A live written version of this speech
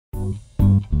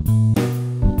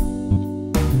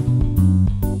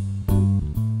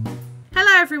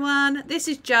Everyone, this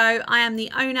is Jo. I am the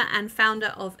owner and founder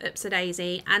of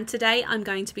Daisy, and today I'm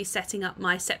going to be setting up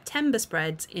my September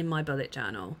spreads in my bullet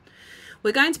journal.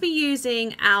 We're going to be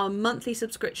using our monthly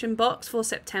subscription box for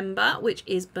September, which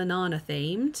is banana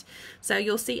themed. So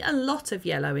you'll see a lot of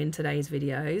yellow in today's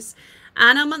videos.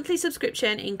 And our monthly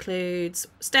subscription includes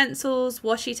stencils,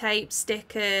 washi tape,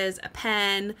 stickers, a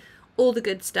pen, all the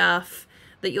good stuff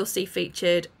that you'll see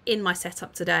featured in my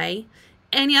setup today.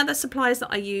 Any other supplies that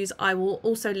I use, I will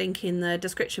also link in the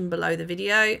description below the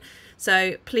video.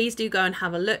 So please do go and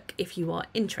have a look if you are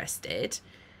interested.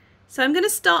 So I'm going to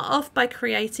start off by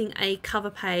creating a cover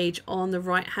page on the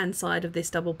right hand side of this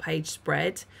double page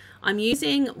spread. I'm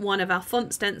using one of our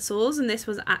font stencils, and this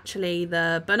was actually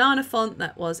the banana font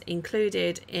that was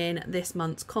included in this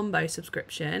month's combo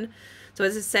subscription. So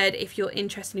as I said, if you're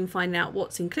interested in finding out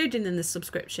what's included in the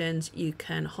subscriptions, you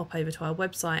can hop over to our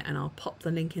website and I'll pop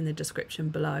the link in the description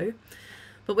below.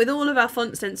 But with all of our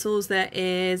font stencils, there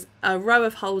is a row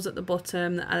of holes at the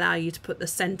bottom that allow you to put the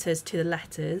centers to the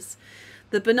letters.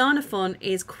 The banana font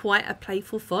is quite a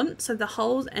playful font, so the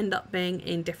holes end up being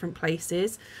in different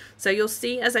places. So you'll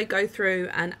see as I go through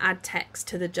and add text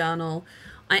to the journal,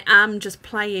 I am just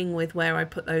playing with where I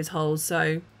put those holes.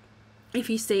 So if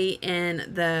you see in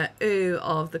the ooh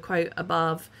of the quote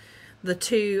above, the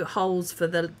two holes for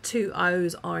the two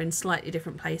O's are in slightly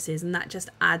different places, and that just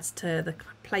adds to the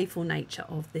playful nature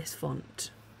of this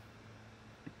font.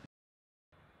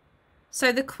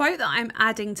 So the quote that I'm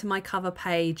adding to my cover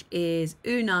page is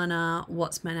 "Ooh Nana,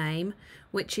 what's my name?",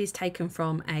 which is taken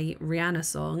from a Rihanna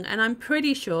song, and I'm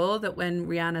pretty sure that when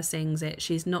Rihanna sings it,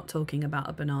 she's not talking about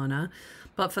a banana,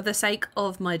 but for the sake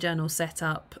of my journal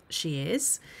setup, she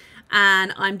is.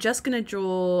 And I'm just going to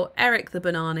draw Eric the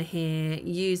banana here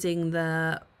using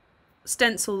the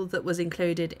stencil that was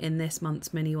included in this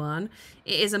month's mini one.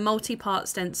 It is a multi-part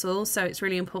stencil, so it's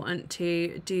really important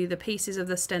to do the pieces of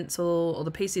the stencil or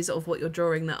the pieces of what you're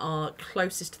drawing that are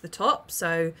closest to the top.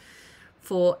 So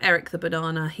for Eric the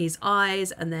banana, his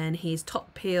eyes, and then his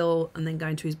top peel, and then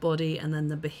going to his body, and then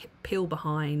the peel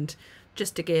behind,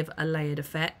 just to give a layered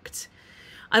effect.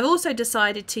 I've also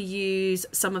decided to use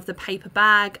some of the paper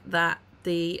bag that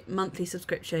the monthly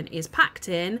subscription is packed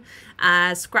in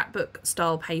as scrapbook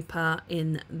style paper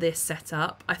in this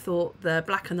setup. I thought the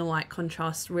black and the white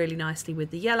contrasts really nicely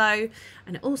with the yellow,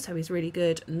 and it also is really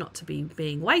good not to be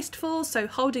being wasteful, so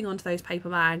holding onto those paper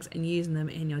bags and using them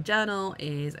in your journal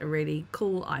is a really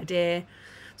cool idea.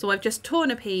 So I've just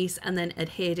torn a piece and then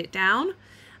adhered it down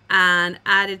and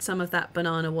added some of that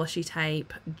banana washi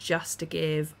tape just to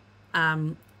give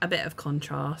a bit of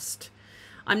contrast.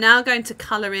 I'm now going to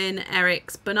colour in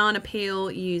Eric's banana peel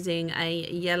using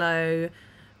a yellow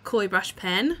koi brush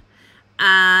pen,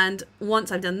 and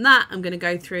once I've done that, I'm going to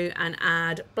go through and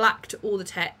add black to all the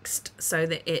text so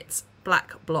that it's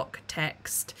black block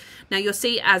text. Now you'll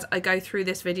see as I go through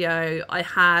this video, I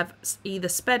have either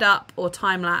sped up or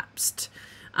time-lapsed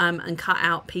and cut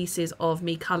out pieces of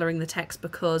me colouring the text,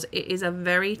 because it is a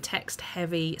very text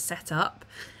heavy setup.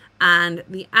 And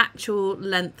the actual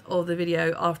length of the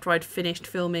video after I'd finished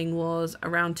filming was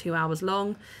around 2 hours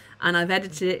long, and I've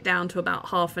edited it down to about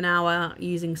half an hour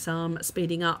using some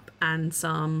speeding up and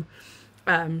some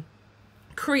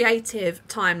creative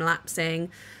time-lapsing,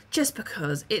 just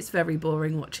because it's very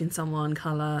boring watching someone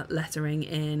colour lettering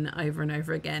in over and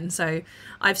over again. So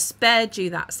I've spared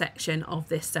you that section of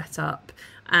this setup,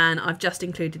 and I've just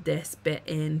included this bit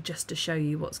in just to show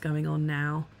you what's going on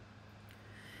now.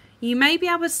 You may be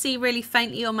able to see really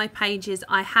faintly on my pages,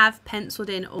 I have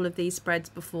penciled in all of these spreads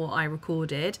before I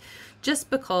recorded, just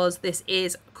because this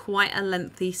is quite a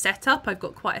lengthy setup. I've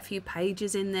got quite a few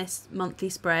pages in this monthly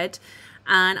spread,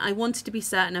 and I wanted to be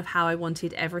certain of how I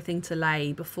wanted everything to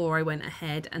lay before I went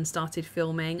ahead and started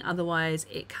filming. Otherwise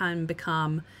it can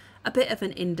become a bit of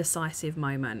an indecisive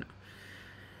moment.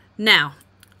 Now,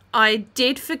 I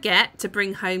did forget to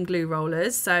bring home glue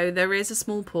rollers, so there is a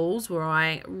small pause where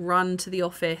I run to the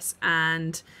office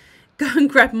and go and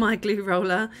grab my glue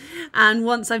roller, and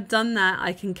once I've done that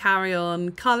I can carry on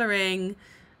colouring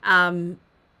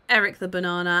Eric the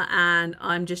banana, and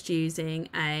I'm just using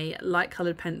a light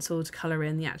coloured pencil to colour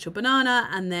in the actual banana,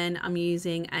 and then I'm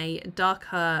using a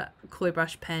darker koi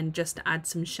brush pen just to add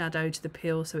some shadow to the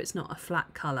peel so it's not a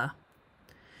flat colour.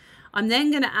 I'm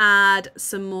then going to add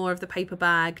some more of the paper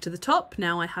bag to the top.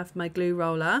 Now I have my glue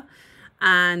roller,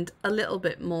 and a little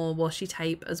bit more washi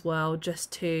tape as well,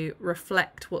 just to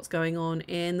reflect what's going on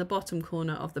in the bottom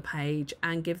corner of the page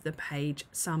and give the page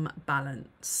some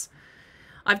balance.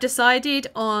 I've decided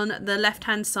on the left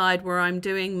hand side where I'm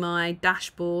doing my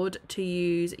dashboard to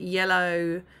use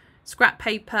yellow scrap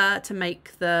paper to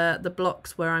make the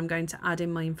blocks where I'm going to add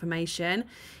in my information.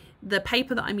 The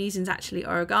paper that I'm using is actually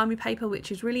origami paper, which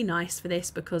is really nice for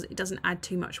this because it doesn't add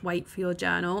too much weight for your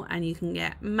journal, and you can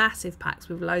get massive packs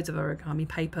with loads of origami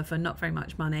paper for not very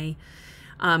much money.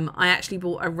 I actually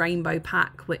bought a rainbow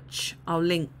pack, which I'll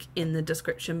link in the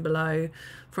description below,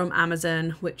 from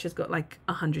Amazon, which has got like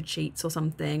 100 sheets or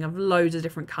something of loads of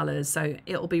different colours, so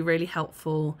it'll be really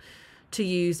helpful to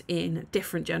use in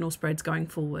different journal spreads going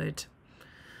forward.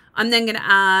 I'm then going to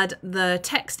add the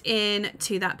text in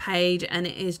to that page, and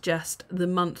it is just the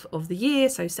month of the year,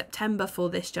 so September, for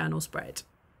this journal spread.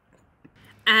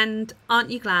 And aren't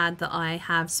you glad that I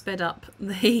have sped up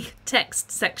the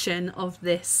text section of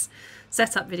this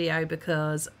setup video,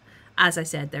 because as I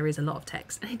said, there is a lot of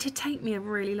text and it did take me a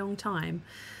really long time.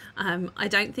 I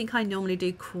don't think I normally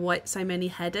do quite so many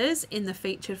headers in the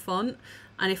featured font,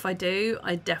 and if I do,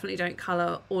 I definitely don't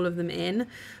colour all of them in.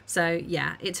 So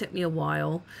yeah, it took me a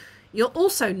while. You'll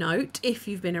also note, if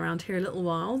you've been around here a little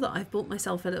while, that I've bought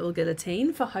myself a little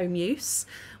guillotine for home use,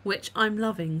 which I'm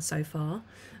loving so far.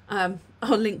 I'll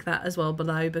link that as well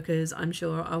below because I'm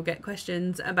sure I'll get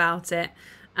questions about it.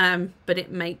 But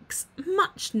it makes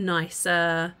much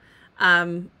nicer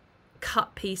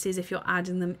cut pieces if you're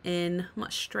adding them in,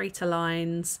 much straighter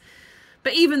lines.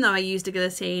 But even though I used a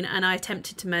guillotine and I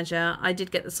attempted to measure, I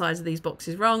did get the size of these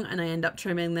boxes wrong, and I end up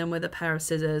trimming them with a pair of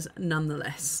scissors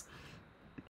nonetheless.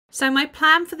 So my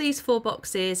plan for these 4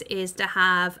 boxes is to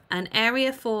have an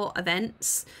area for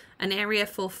events, an area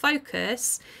for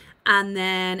focus, and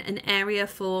then an area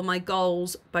for my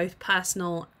goals, both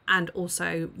personal and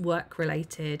also work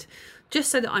related, just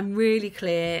so that I'm really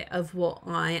clear of what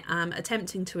I am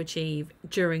attempting to achieve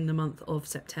during the month of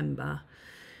September.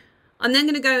 I'm then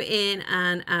going to go in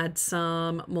and add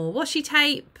some more washi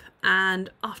tape, and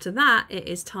after that it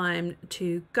is time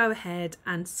to go ahead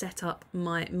and set up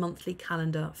my monthly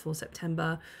calendar for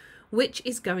September, which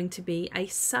is going to be a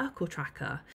circle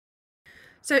tracker.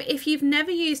 So if you've never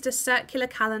used a circular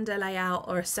calendar layout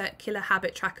or a circular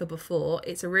habit tracker before,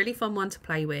 it's a really fun one to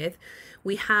play with.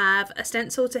 We have a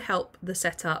stencil to help the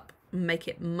setup make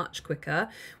it much quicker,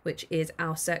 which is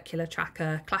our circular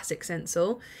tracker classic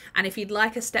stencil. And if you'd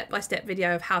like a step-by-step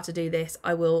video of how to do this,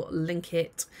 I will link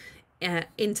it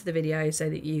into the video so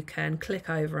that you can click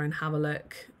over and have a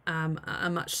look at a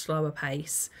much slower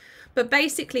pace. But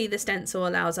basically the stencil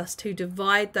allows us to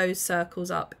divide those circles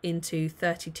up into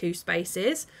 32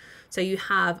 spaces. So you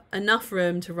have enough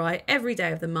room to write every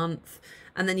day of the month,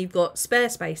 and then you've got spare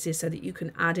spaces so that you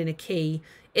can add in a key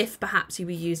if perhaps you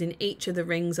were using each of the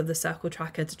rings of the circle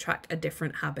tracker to track a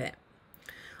different habit.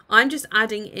 I'm just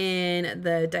adding in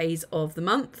the days of the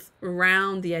month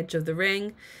around the edge of the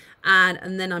ring,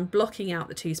 and then I'm blocking out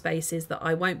the 2 spaces that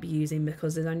I won't be using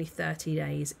because there's only 30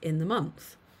 days in the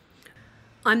month.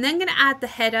 I'm then going to add the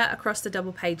header across the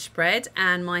double page spread,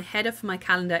 and my header for my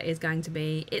calendar is going to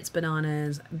be It's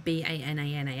Bananas,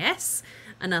 B-A-N-A-N-A-S,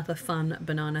 another fun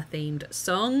banana themed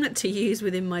song to use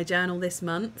within my journal this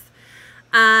month.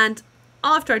 And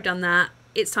after I've done that,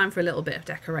 it's time for a little bit of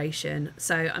decoration.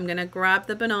 So I'm going to grab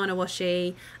the banana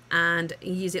washi and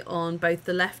use it on both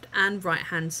the left and right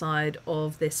hand side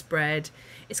of this spread.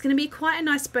 It's going to be quite a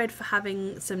nice spread for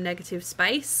having some negative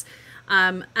space.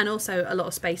 And also a lot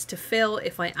of space to fill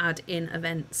if I add in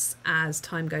events as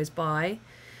time goes by.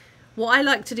 What I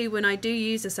like to do when I do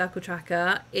use a circle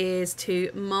tracker is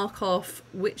to mark off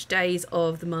which days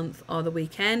of the month are the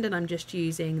weekend, and I'm just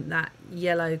using that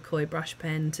yellow koi brush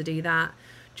pen to do that,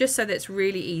 just so that it's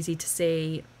really easy to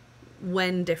see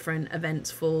when different events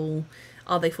fall.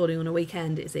 Are they falling on a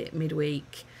weekend? Is it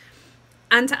midweek?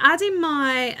 And to add in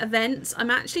my events,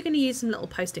 I'm actually going to use some little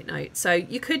post-it notes. So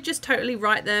you could just totally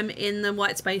write them in the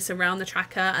white space around the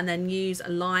tracker and then use a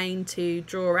line to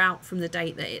draw out from the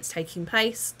date that it's taking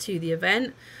place to the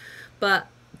event. But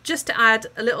just to add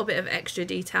a little bit of extra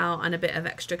detail and a bit of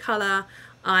extra colour,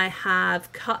 I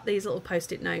have cut these little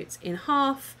post-it notes in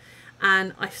half,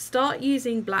 and I start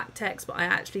using black text, but I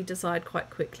actually decide quite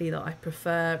quickly that I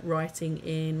prefer writing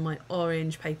in my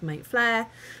orange Papermate Flair,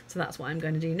 so that's what I'm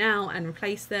going to do now and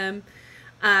replace them,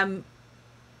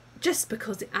 just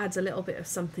because it adds a little bit of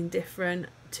something different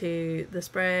to the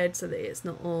spread so that it's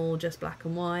not all just black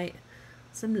and white,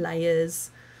 some layers.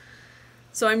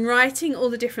 So I'm writing all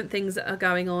the different things that are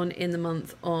going on in the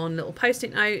month on little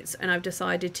post-it notes, and I've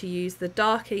decided to use the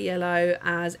darker yellow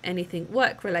as anything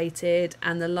work related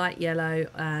and the light yellow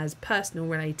as personal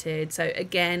related. So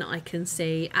again, I can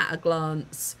see at a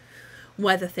glance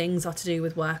whether things are to do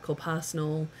with work or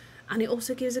personal, And it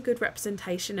also gives a good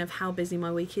representation of how busy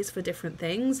my week is for different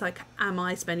things. Like, am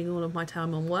I spending all of my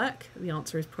time on work? The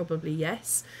answer is probably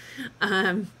yes.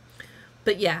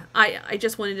 But yeah, I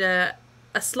just wanted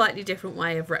a slightly different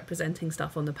way of representing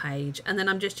stuff on the page. And then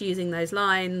I'm just using those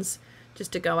lines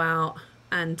just to go out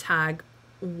and tag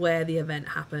where the event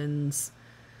happens.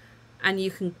 And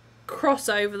you can cross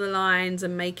over the lines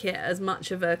and make it as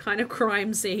much of a kind of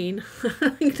crime scene,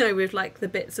 you know, with like the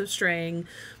bits of string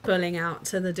pulling out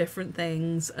to the different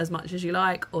things as much as you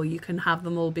like, or you can have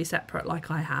them all be separate like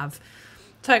I have.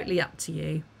 Totally up to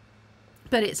you.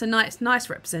 But it's a nice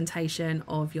representation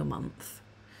of your month.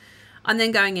 And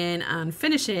then going in and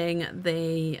finishing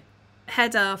the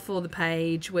header for the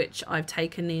page, which I've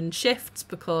taken in shifts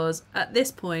because at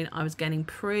this point I was getting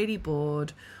pretty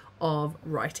bored of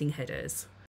writing headers.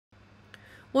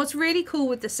 What's really cool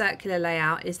with the circular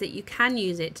layout is that you can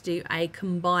use it to do a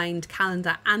combined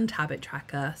calendar and habit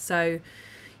tracker. So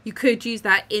you could use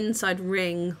that inside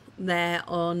ring there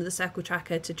on the circle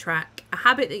tracker to track a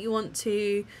habit that you want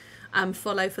to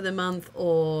follow for the month,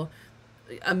 or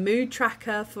a mood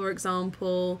tracker, for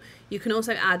example. You can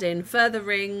also add in further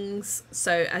rings,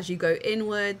 so as you go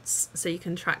inwards, so you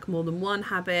can track more than one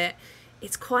habit.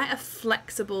 It's quite a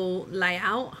flexible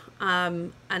layout,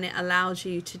 and it allows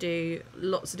you to do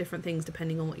lots of different things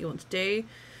depending on what you want to do.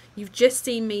 You've just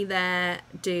seen me there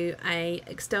do a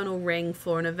external ring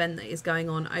for an event that is going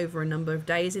on over a number of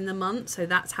days in the month. So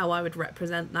that's how I would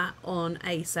represent that on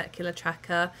a circular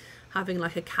tracker, having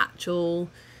like a catch-all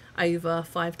over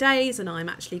 5 days, and I'm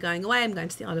actually going away. I'm going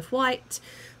to the Isle of Wight.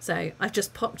 So I've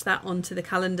just popped that onto the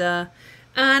calendar.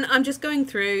 And I'm just going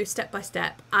through step by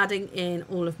step, adding in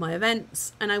all of my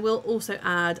events. And I will also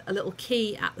add a little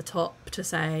key at the top to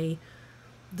say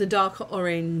the darker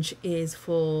orange is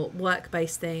for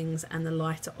work-based things and the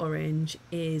lighter orange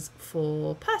is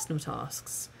for personal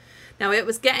tasks. Now, it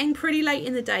was getting pretty late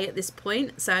in the day at this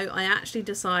point, so I actually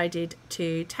decided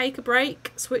to take a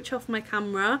break, switch off my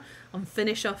camera and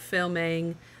finish off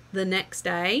filming the next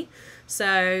day.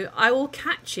 So I will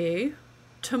catch you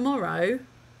tomorrow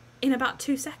in about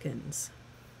 2 seconds.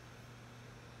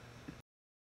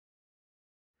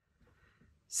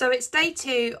 So it's day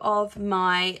 2 of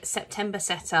my September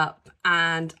setup,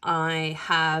 and I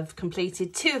have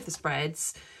completed 2 of the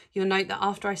spreads. You'll note that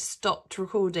after I stopped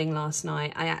recording last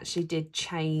night, I actually did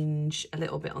change a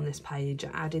little bit on this page. I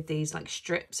added these like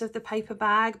strips of the paper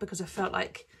bag because I felt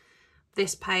like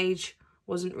this page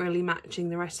wasn't really matching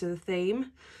the rest of the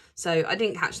theme. So I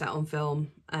didn't catch that on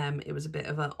film. It was a bit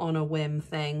of a on a whim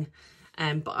thing.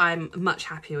 But I'm much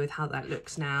happier with how that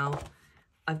looks now.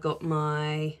 I've got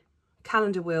my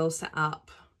calendar wheel set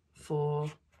up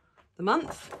for the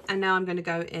month, and now I'm going to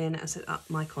go in and set up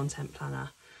my content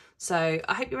planner. So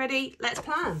I hope you're ready. Let's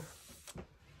plan.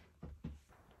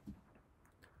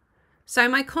 So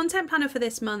my content planner for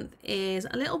this month is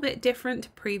a little bit different to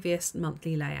previous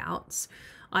monthly layouts.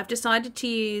 I've decided to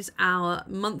use our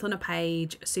month on a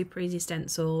page super easy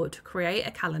stencil to create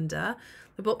a calendar.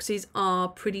 The boxes are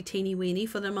pretty teeny weeny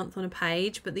for the month on a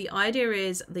page, but the idea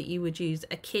is that you would use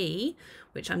a key,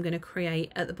 which I'm going to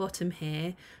create at the bottom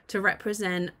here, to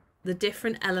represent the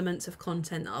different elements of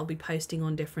content that I'll be posting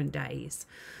on different days.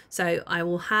 So I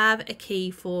will have a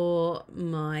key for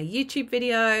my YouTube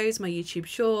videos, my YouTube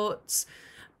shorts,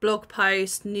 blog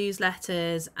posts,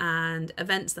 newsletters, and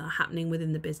events that are happening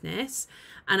within the business.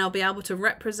 And I'll be able to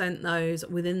represent those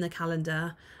within the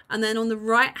calendar. And then on the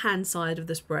right hand side of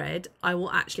the spread, I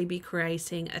will actually be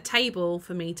creating a table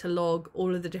for me to log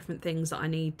all of the different things that I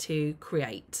need to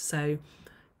create. So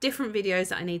different videos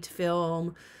that I need to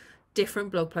film,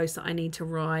 different blog posts that I need to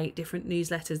write, different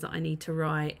newsletters that I need to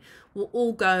write will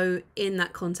all go in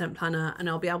that content planner, and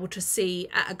I'll be able to see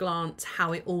at a glance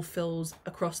how it all fills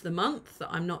across the month, that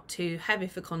I'm not too heavy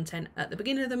for content at the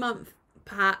beginning of the month,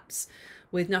 perhaps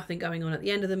with nothing going on at the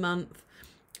end of the month,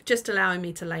 just allowing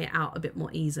me to lay it out a bit more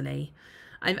easily.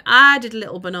 I've added a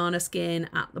little banana skin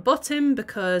at the bottom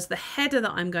because the header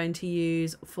that I'm going to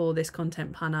use for this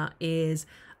content planner is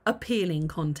appealing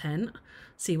content.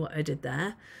 See what I did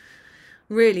there?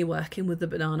 Really working with the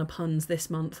banana puns this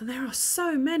month. There are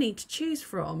so many to choose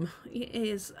from. It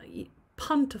is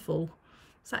puntiful.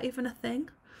 Is that even a thing?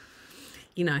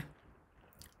 You know,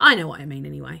 I know what I mean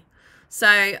anyway. So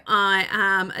I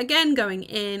am again going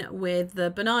in with the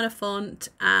banana font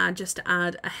and just to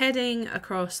add a heading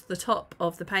across the top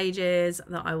of the pages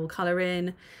that I will colour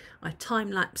in. I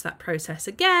time-lapse that process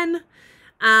again,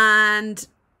 and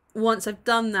once I've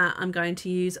done that, I'm going to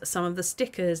use some of the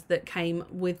stickers that came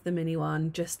with the mini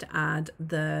one just to add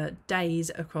the days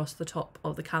across the top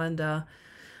of the calendar.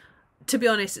 to be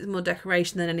honest, it's more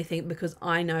decoration than anything, because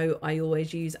I know I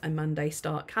always use a Monday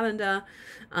start calendar.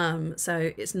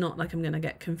 So it's not like I'm going to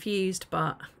get confused,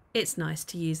 but it's nice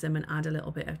to use them and add a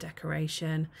little bit of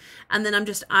decoration. And then I'm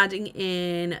just adding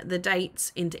in the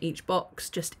dates into each box,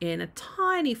 just in a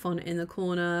tiny font in the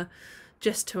corner,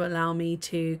 just to allow me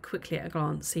to quickly at a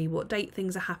glance see what date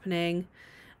things are happening.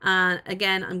 And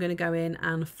again, I'm going to go in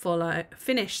and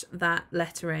finish that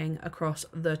lettering across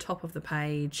the top of the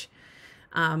page.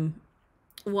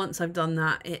 Once I've done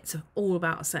that, it's all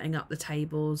about setting up the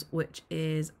tables, which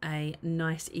is a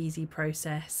nice, easy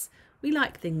process. We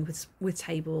like things with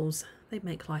tables. They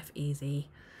make life easy.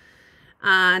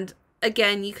 And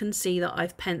again, you can see that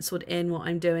I've penciled in what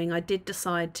I'm doing. I did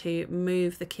decide to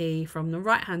move the key from the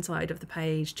right-hand side of the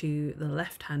page to the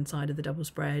left-hand side of the double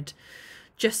spread,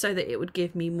 just so that it would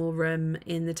give me more room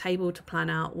in the table to plan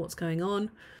out what's going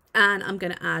on. And I'm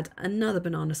going to add another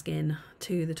banana skin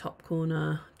to the top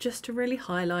corner, just to really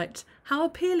highlight how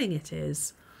appealing it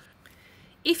is.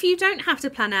 If you don't have to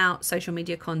plan out social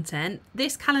media content,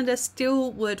 this calendar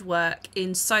still would work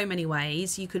in so many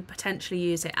ways. You could potentially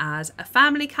use it as a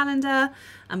family calendar,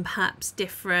 and perhaps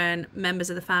different members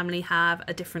of the family have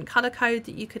a different colour code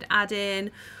that you could add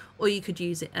in, or you could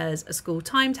use it as a school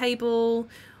timetable,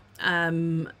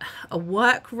 a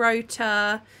work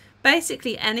rota.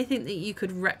 Basically anything that you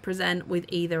could represent with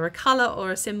either a colour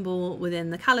or a symbol within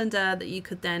the calendar that you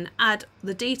could then add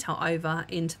the detail over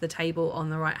into the table on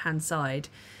the right hand side.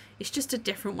 It's just a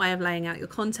different way of laying out your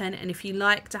content, and if you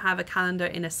like to have a calendar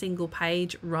in a single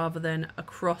page rather than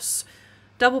across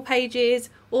double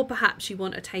pages, or perhaps you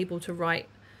want a table to write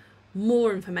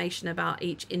more information about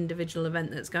each individual event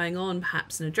that's going on,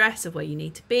 perhaps an address of where you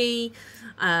need to be,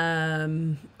 I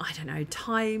don't know,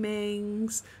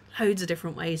 timings, loads of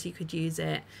different ways you could use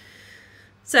it.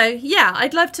 So yeah,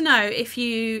 I'd love to know if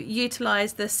you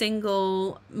utilize the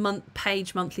single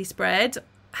page monthly spread.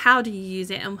 How do you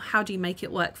use it and how do you make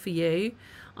it work for you?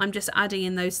 I'm just adding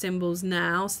in those symbols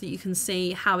now so that you can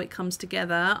see how it comes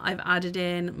together. I've added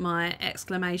in my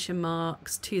exclamation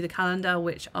marks to the calendar,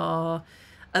 which are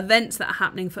events that are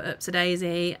happening for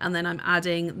Oops-a-Daisy, and then I'm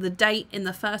adding the date in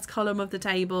the first column of the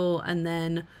table, and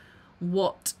then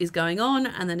what is going on,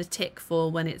 and then a tick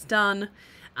for when it's done.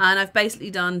 And I've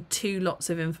basically done two lots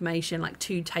of information, like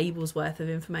 2 tables worth of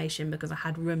information, because I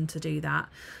had room to do that.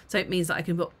 So it means that I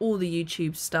can put all the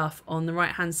YouTube stuff on the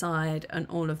right hand side and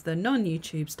all of the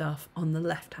non-YouTube stuff on the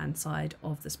left hand side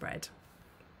of the spread.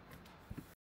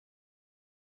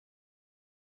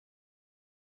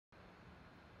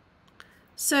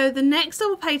 So the next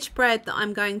double page spread that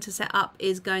I'm going to set up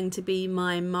is going to be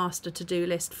my master to-do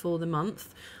list for the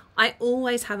month. I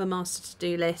always have a master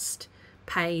to-do list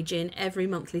page in every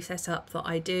monthly setup that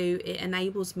I do. It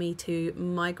enables me to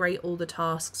migrate all the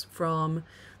tasks from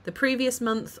the previous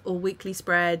month or weekly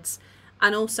spreads,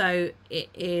 and also it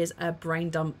is a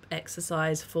brain dump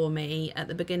exercise for me. At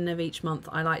the beginning of each month,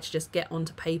 I like to just get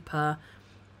onto paper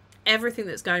everything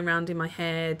that's going around in my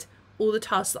head, all the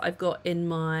tasks that I've got in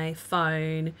my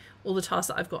phone, all the tasks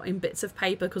that I've got in bits of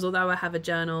paper, because although I have a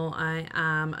journal, I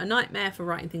am a nightmare for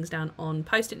writing things down on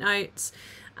post-it notes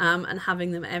and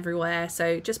having them everywhere.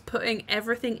 So just putting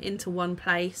everything into one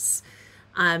place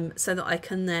so that I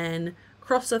can then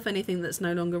cross off anything that's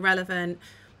no longer relevant,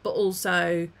 but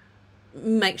also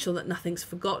make sure that nothing's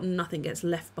forgotten, nothing gets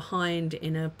left behind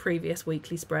in a previous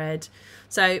weekly spread.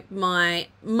 So my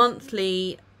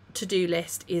monthly to-do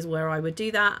list is where I would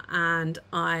do that, and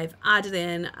I've added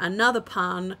in another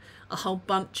pun, a whole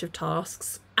bunch of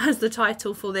tasks as the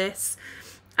title for this,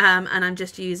 and I'm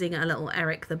just using a little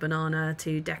Eric the banana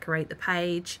to decorate the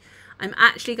page. I'm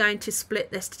actually going to split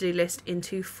this to-do list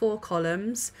into 4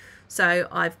 columns. So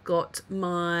I've got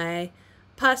my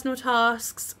personal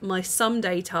tasks, my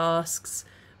someday tasks,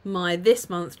 my this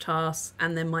month tasks,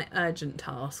 and then my urgent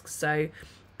tasks. So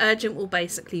urgent will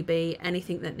basically be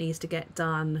anything that needs to get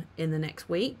done in the next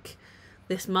week.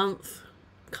 This month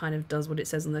kind of does what it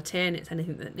says on the tin. It's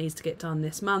anything that needs to get done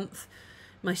this month.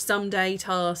 My someday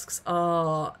tasks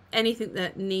are anything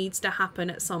that needs to happen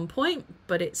at some point,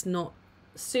 but it's not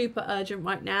super urgent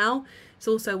right now. It's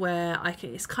also where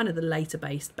it's kind of the later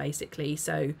based basically.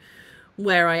 So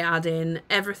where I add in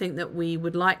everything that we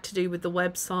would like to do with the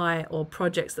website or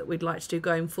projects that we'd like to do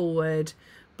going forward,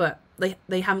 but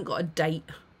they haven't got a date,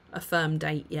 a firm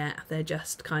date yet. They're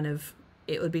just kind of,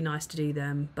 it would be nice to do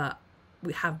them, but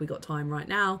we got time right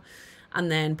now. And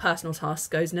then personal tasks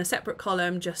goes in a separate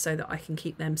column just so that I can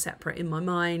keep them separate in my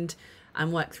mind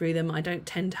and work through them. I don't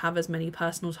tend to have as many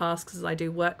personal tasks as I do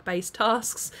work-based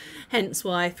tasks, hence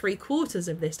why 3/4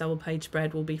 of this double page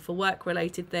spread will be for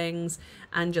work-related things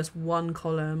and just 1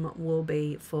 column will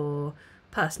be for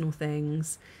personal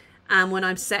things. And when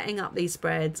I'm setting up these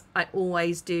spreads, I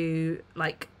always do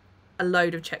like a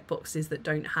load of checkboxes that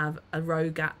don't have a row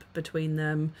gap between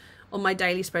them. On my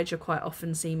daily spreads, you'll quite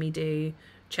often see me do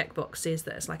checkboxes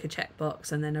that it's like a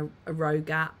checkbox and then a row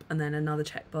gap and then another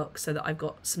checkbox, so that I've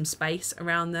got some space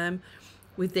around them.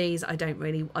 With these, I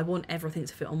want everything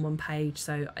to fit on one page,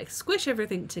 so I squish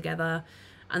everything together,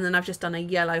 and then I've just done a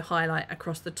yellow highlight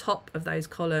across the top of those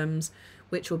columns,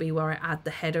 which will be where I add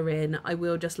the header in. I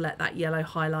will just let that yellow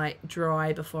highlight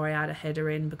dry before I add a header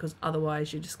in, because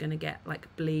otherwise you're just going to get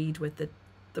like bleed with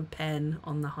the pen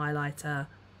on the highlighter.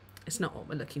 It's not what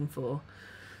we're looking for.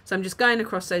 So I'm just going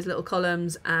across those little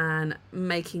columns and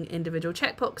making individual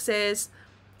checkboxes.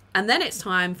 And then it's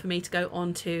time for me to go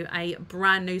on to a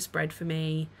brand new spread for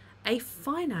me, a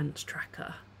finance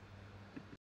tracker.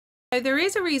 So there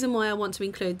is a reason why I want to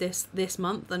include this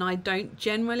month, and I don't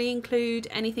generally include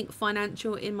anything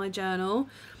financial in my journal.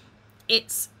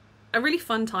 It's a really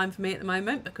fun time for me at the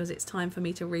moment because it's time for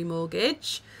me to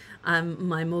remortgage.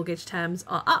 My mortgage terms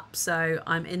are up, so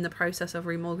I'm in the process of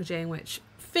remortgaging, which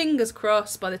fingers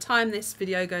crossed by the time this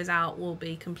video goes out will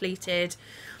be completed.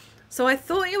 So I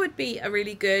thought it would be a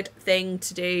really good thing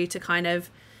to do to kind of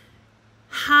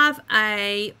have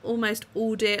a almost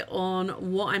audit on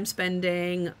what I'm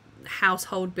spending,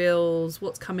 household bills,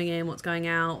 what's coming in, what's going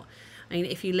out. I mean,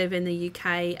 if you live in the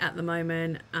UK at the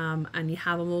moment and you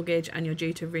have a mortgage and you're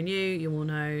due to renew, you will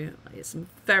know it's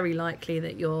very likely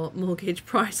that your mortgage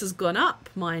price has gone up.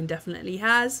 Mine definitely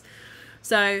has.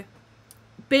 So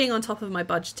being on top of my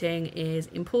budgeting is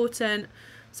important.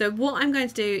 So what I'm going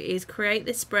to do is create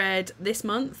this spread this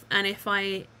month, and if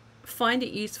I find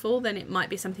it useful, then it might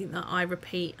be something that I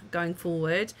repeat going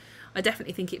forward. I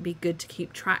definitely think it'd be good to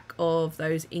keep track of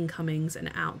those incomings and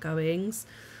outgoings.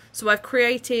 So I've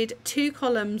created 2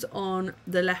 columns on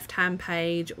the left hand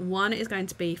page. One is going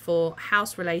to be for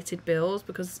house related bills,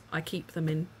 because I keep them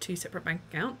in 2 separate bank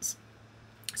accounts.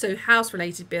 So house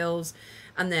related bills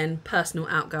and then personal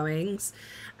outgoings.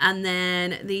 And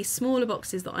then the smaller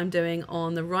boxes that I'm doing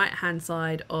on the right hand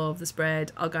side of the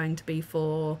spread are going to be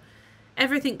for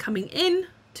everything coming in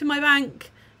to my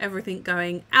bank, everything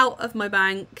going out of my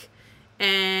bank,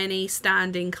 any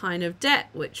standing kind of debt,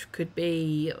 which could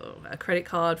be a credit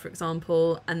card, for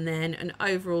example, and then an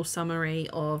overall summary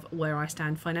of where I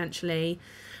stand financially.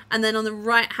 And then on the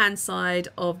right hand side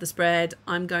of the spread,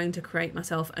 I'm going to create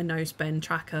myself a no spend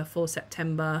tracker for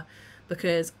September,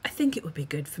 because I think it would be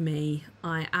good for me.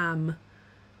 I am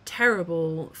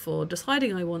terrible for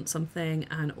deciding I want something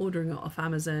and ordering it off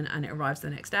Amazon and it arrives the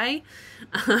next day.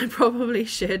 I probably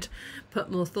should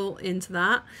put more thought into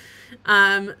that.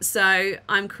 So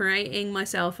I'm creating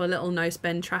myself a little no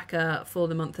spend tracker for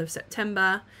the month of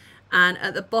September. And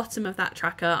at the bottom of that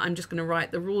tracker, I'm just going to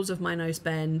write the rules of my no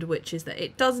spend, which is that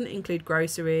it doesn't include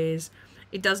groceries.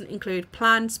 It doesn't include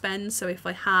planned spends. So if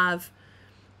I have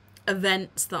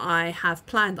events that I have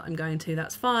planned that I'm going to,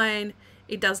 that's fine.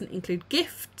 It doesn't include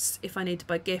gifts if I need to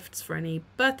buy gifts for any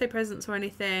birthday presents or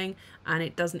anything. And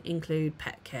it doesn't include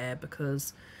pet care,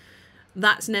 because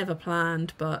that's never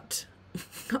planned, but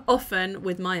often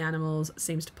with my animals it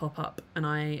seems to pop up and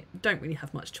I don't really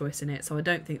have much choice in it. So I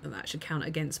don't think that that should count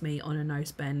against me on a no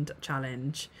spend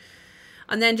challenge.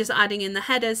 And then just adding in the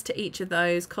headers to each of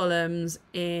those columns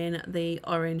in the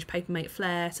orange Papermate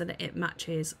Flair so that it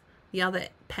matches the other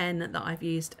pen that I've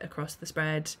used across the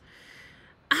spread.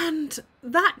 And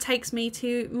that takes me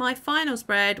to my final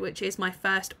spread, which is my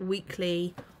first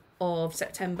weekly of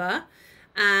September.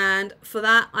 And for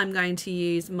that, I'm going to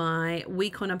use my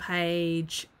week on a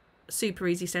page super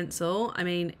easy stencil. I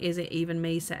mean, is it even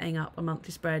me setting up a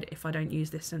monthly spread if I don't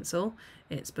use this stencil?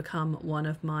 It's become one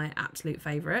of my absolute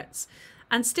favourites.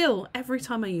 And still, every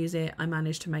time I use it, I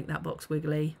manage to make that box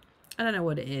wiggly. I don't know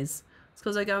what it is. It's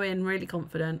because I go in really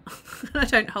confident. I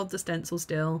don't hold the stencil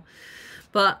still.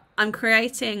 But I'm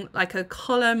creating like a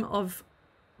column of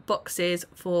boxes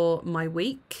for my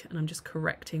week, and I'm just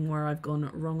correcting where I've gone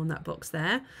wrong on that box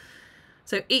there.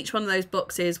 So each one of those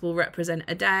boxes will represent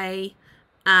a day,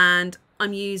 and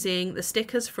I'm using the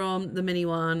stickers from the mini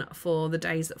one for the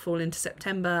days that fall into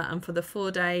September, and for the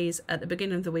 4 days at the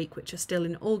beginning of the week, which are still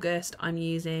in August, I'm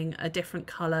using a different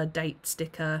colour date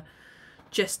sticker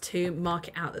just to mark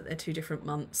it out that they're 2 different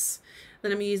months.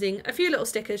 Then I'm using a few little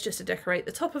stickers just to decorate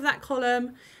the top of that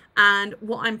column. And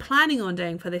what I'm planning on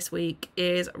doing for this week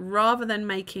is, rather than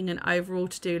making an overall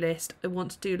to-do list, I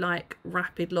want to do like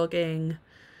rapid logging,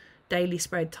 daily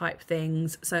spread type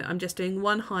things. So I'm just doing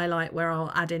one highlight where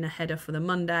I'll add in a header for the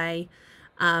Monday,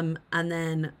 and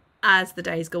then as the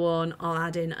days go on, I'll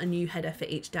add in a new header for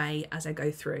each day as I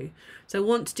go through. So I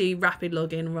want to do rapid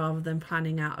login rather than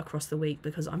planning out across the week,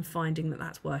 because I'm finding that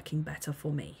that's working better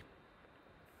for me.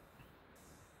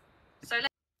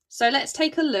 So let's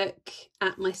take a look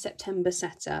at my September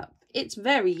setup. It's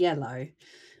very yellow.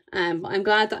 But I'm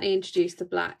glad that I introduced the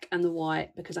black and the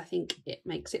white, because I think it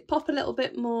makes it pop a little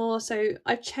bit more. So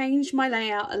I've changed my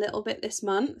layout a little bit this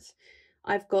month.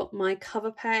 I've got my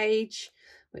cover page,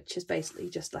 which is basically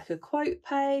just like a quote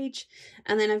page.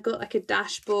 And then I've got like a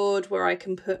dashboard where I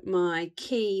can put my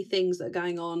key things that are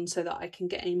going on so that I can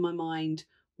get in my mind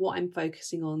what I'm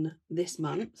focusing on this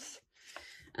month.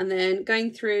 And then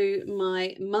going through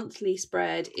my monthly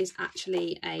spread is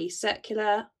actually a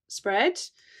circular spread,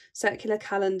 circular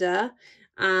calendar,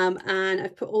 and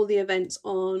I've put all the events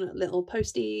on little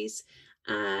posties,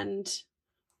 and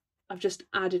I've just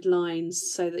added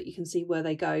lines so that you can see where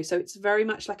they go. So it's very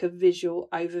much like a visual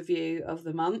overview of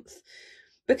the month,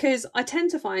 because I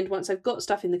tend to find once I've got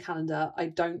stuff in the calendar, I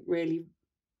don't really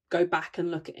go back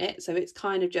and look at it. So it's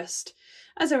kind of just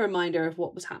as a reminder of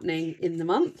what was happening in the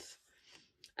month.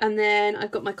 And then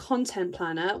I've got my content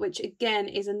planner, which again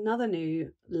is another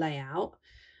new layout.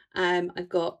 I've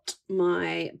got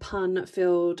my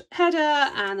pun-filled header,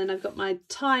 and then I've got my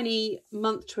tiny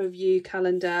month to review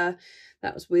calendar.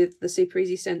 That was with the super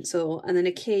easy stencil, and then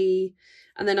a key.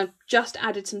 And then I've just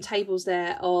added some tables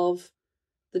there of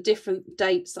the different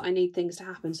dates that I need things to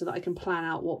happen so that I can plan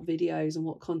out what videos and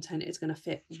what content is going to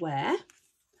fit where.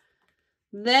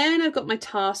 Then I've got my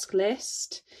task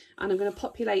list, and I'm going to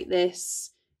populate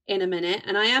this in a minute.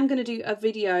 And I am going to do a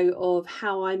video of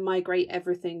how I migrate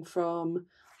everything from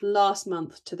last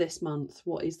month to this month.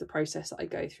 What is the process that I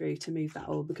go through to move that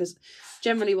all, because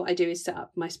generally what I do is set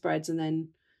up my spreads and then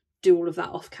do all of that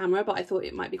off camera, but I thought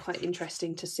it might be quite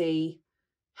interesting to see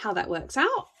how that works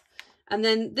out. And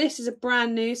then this is a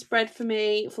brand new spread for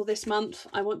me for this month.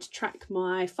 I want to track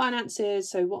my finances.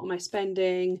 So what am I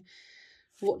spending?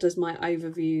 What does my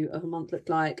overview of a month look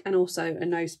like? And also a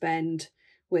no spend,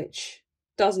 which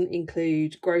doesn't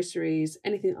include groceries,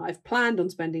 anything that I've planned on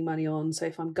spending money on. So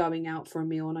if I'm going out for a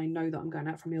meal and I know that I'm going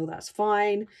out for a meal, that's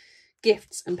fine.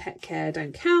 Gifts and pet care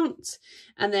don't count.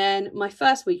 And then my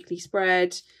first weekly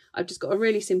spread, I've just got a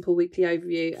really simple weekly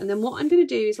overview. And then what I'm going to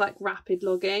do is like rapid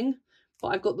logging, but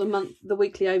I've got the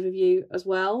weekly overview as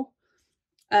well.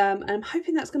 And I'm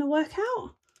hoping that's going to work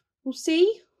out. We'll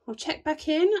see. I'll check back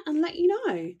in and let you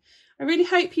know. I really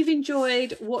hope you've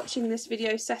enjoyed watching this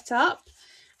video set up.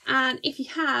 And if you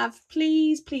have,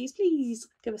 please, please, please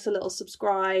give us a little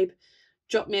subscribe,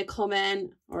 drop me a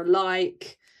comment or a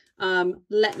like.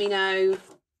 Let me know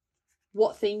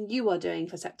what thing you are doing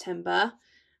for September.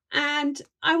 And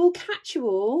I will catch you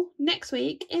all next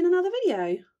week in another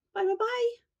video. Bye, bye,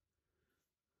 bye.